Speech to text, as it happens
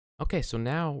Okay, so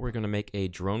now we're going to make a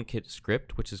Dronekit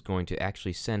script, which is going to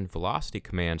actually send velocity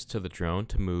commands to the drone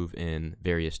to move in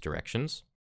various directions.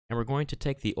 And we're going to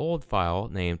take the old file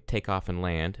named takeoff and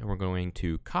land, and we're going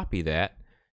to copy that,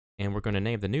 and we're going to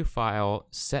name the new file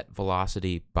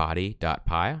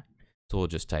setVelocityBody.py. So we'll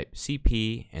just type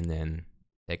cp and then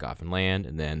takeoff and land,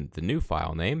 and then the new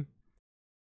file name.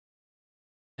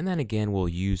 And then again, we'll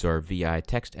use our VI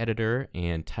text editor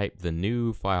and type the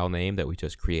new file name that we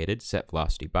just created,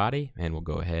 setVelocityBody, and we'll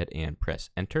go ahead and press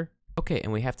enter. Okay,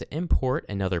 and we have to import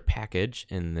another package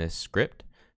in this script.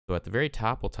 So at the very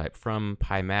top, we'll type from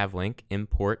pymavlink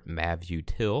import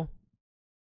mavutil.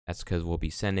 That's because we'll be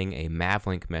sending a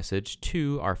mavlink message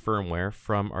to our firmware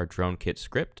from our Dronekit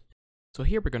script. So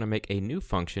here we're going to make a new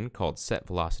function called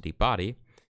setVelocityBody,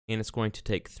 and it's going to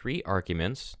take 3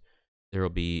 arguments. There will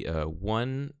be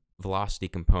one velocity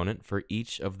component for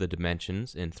each of the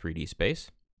dimensions in 3D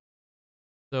space.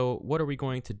 So what are we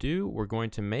going to do? We're going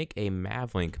to make a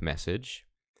mavlink message,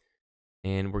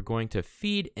 and we're going to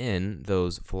feed in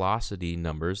those velocity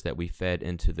numbers that we fed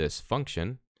into this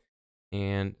function.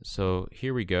 And so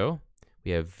here we go.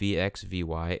 We have Vx,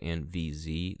 Vy, and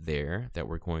Vz there that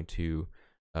we're going to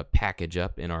package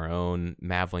up in our own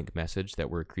mavlink message that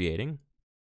we're creating.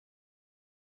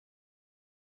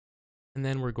 And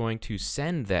then we're going to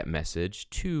send that message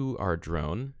to our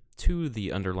drone, to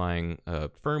the underlying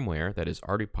firmware that is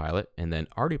ArduPilot, and then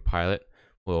ArduPilot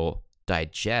will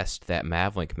digest that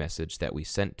mavlink message that we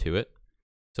sent to it.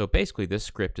 So basically this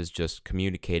script is just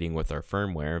communicating with our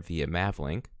firmware via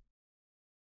mavlink.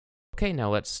 Okay,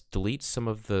 now let's delete some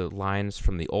of the lines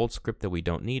from the old script that we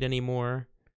don't need anymore.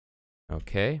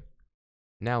 Okay,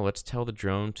 now let's tell the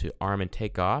drone to arm and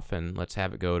take off, and let's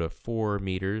have it go to 4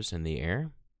 meters in the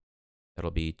air. That'll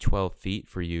be 12 feet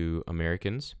for you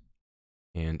Americans.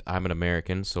 And I'm an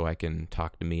American, so I can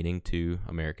talk the meaning to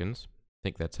Americans. I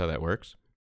think that's how that works.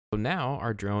 So now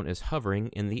our drone is hovering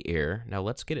in the air. Now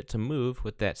let's get it to move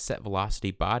with that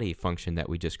setVelocityBody function that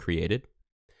we just created.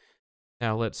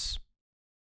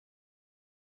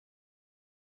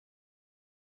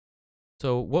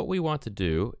 So what we want to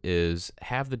do is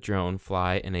have the drone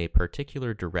fly in a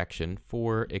particular direction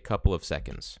for a couple of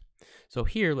seconds. So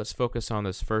here, let's focus on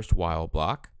this first while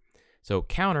block. So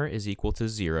counter is equal to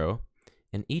 0.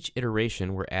 In each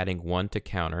iteration, we're adding 1 to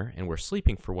counter, and we're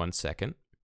sleeping for 1 second.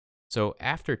 So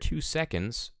after 2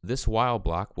 seconds, this while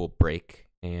block will break,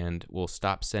 and we'll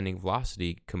stop sending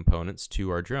velocity components to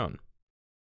our drone.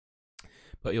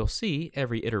 But you'll see,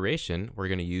 every iteration, we're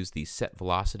going to use the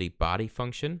setVelocityBody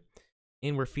function,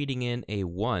 and we're feeding in a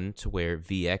 1 to where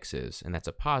Vx is, and that's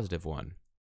a positive 1.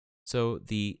 So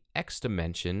the x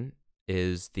dimension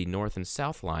is the north and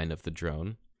south line of the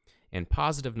drone, and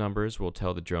positive numbers will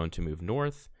tell the drone to move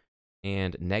north,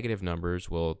 and negative numbers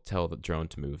will tell the drone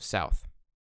to move south.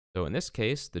 So in this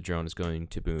case, the drone is going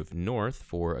to move north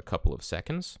for a couple of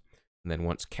seconds, and then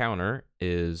once counter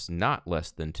is not less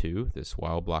than 2, this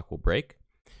while block will break,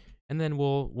 and then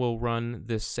we'll run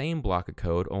this same block of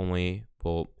code, only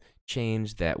we'll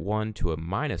change that 1 to a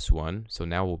 -1, so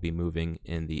now we'll be moving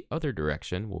in the other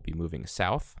direction, we'll be moving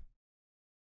south.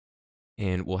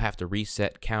 And we'll have to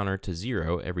reset counter to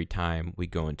 0 every time we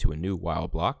go into a new while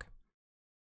block.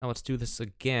 Now let's do this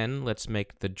again. Let's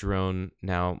make the drone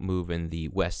now move in the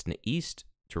west and east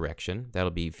direction.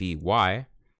 That'll be Vy.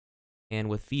 And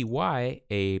with Vy,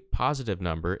 a positive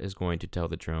number is going to tell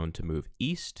the drone to move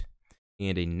east,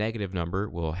 and a negative number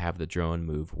will have the drone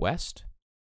move west.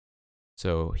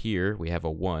 So here we have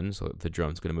a 1, so the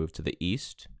drone's going to move to the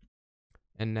east.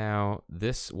 And now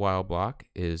this while block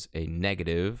is a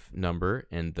negative number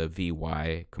in the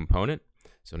Vy component.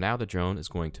 So now the drone is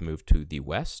going to move to the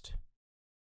west.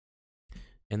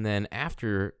 And then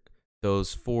after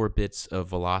those 4 bits of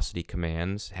velocity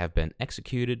commands have been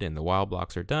executed and the while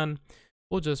blocks are done,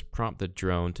 we'll just prompt the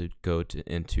drone to go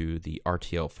into the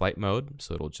RTL flight mode.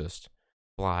 So it'll just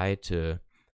fly to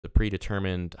the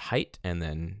predetermined height and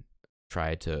then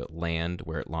try to land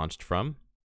where it launched from.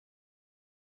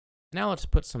 Now let's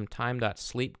put some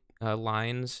time.sleep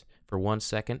lines for 1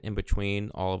 second in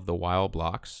between all of the while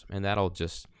blocks, and that'll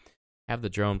just have the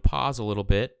drone pause a little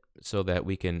bit so that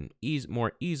we can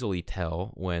more easily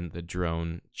tell when the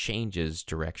drone changes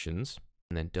directions.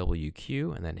 And then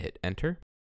WQ and then hit enter.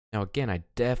 Now again, I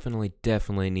definitely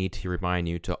need to remind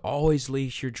you to always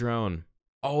leash your drone.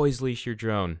 Always leash your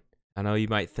drone. I know you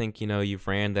might think, you've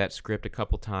ran that script a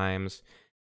couple times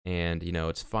and,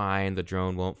 it's fine, the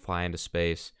drone won't fly into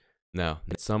space. No,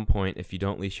 at some point, if you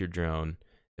don't leash your drone,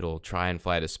 it'll try and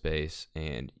fly to space,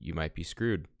 and you might be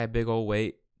screwed. Tie a big old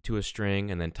weight to a string,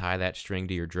 and then tie that string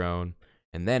to your drone,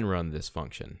 and then run this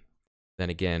function. Then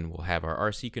again, we'll have our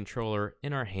RC controller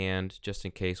in our hand just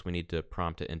in case we need to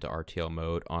prompt it into RTL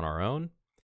mode on our own.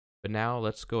 But now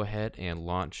let's go ahead and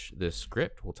launch this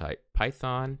script. We'll type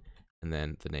Python and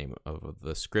then the name of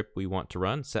the script we want to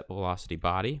run, set velocity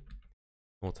body.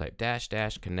 We'll type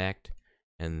 -- connect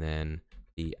and then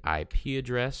the IP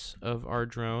address of our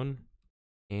drone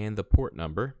and the port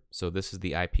number. So this is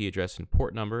the IP address and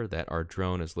port number that our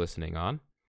drone is listening on.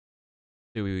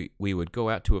 So we would go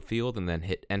out to a field and then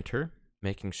hit enter,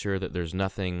 making sure that there's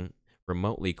nothing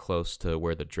remotely close to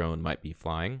where the drone might be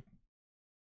flying.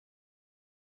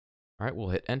 All right, we'll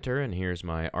hit enter, and here's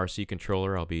my RC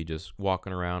controller I'll be just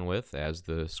walking around with as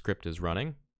the script is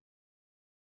running.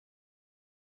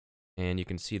 And you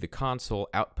can see the console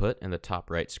output in the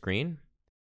top right screen.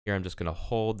 Here I'm just going to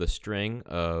hold the string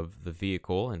of the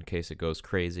vehicle in case it goes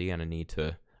crazy and I need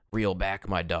to reel back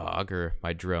my dog or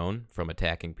my drone from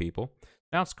attacking people.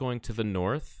 Now it's going to the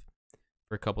north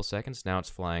for a couple seconds. Now it's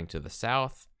flying to the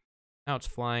south. Now it's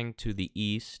flying to the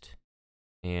east.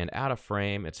 And out of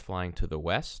frame, it's flying to the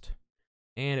west.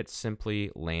 And it's simply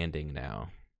landing now.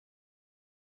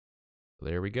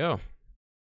 There we go.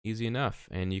 Easy enough.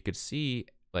 And you could see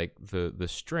like the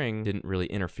string didn't really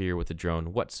interfere with the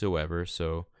drone whatsoever,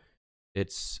 so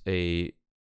it's a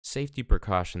safety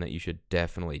precaution that you should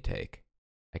definitely take.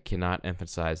 I cannot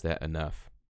emphasize that enough.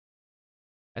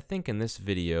 I think in this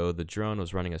video, the drone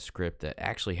was running a script that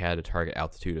actually had a target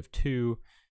altitude of 2,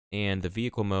 and the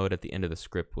vehicle mode at the end of the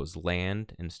script was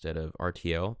land instead of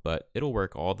RTL, but it'll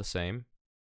work all the same.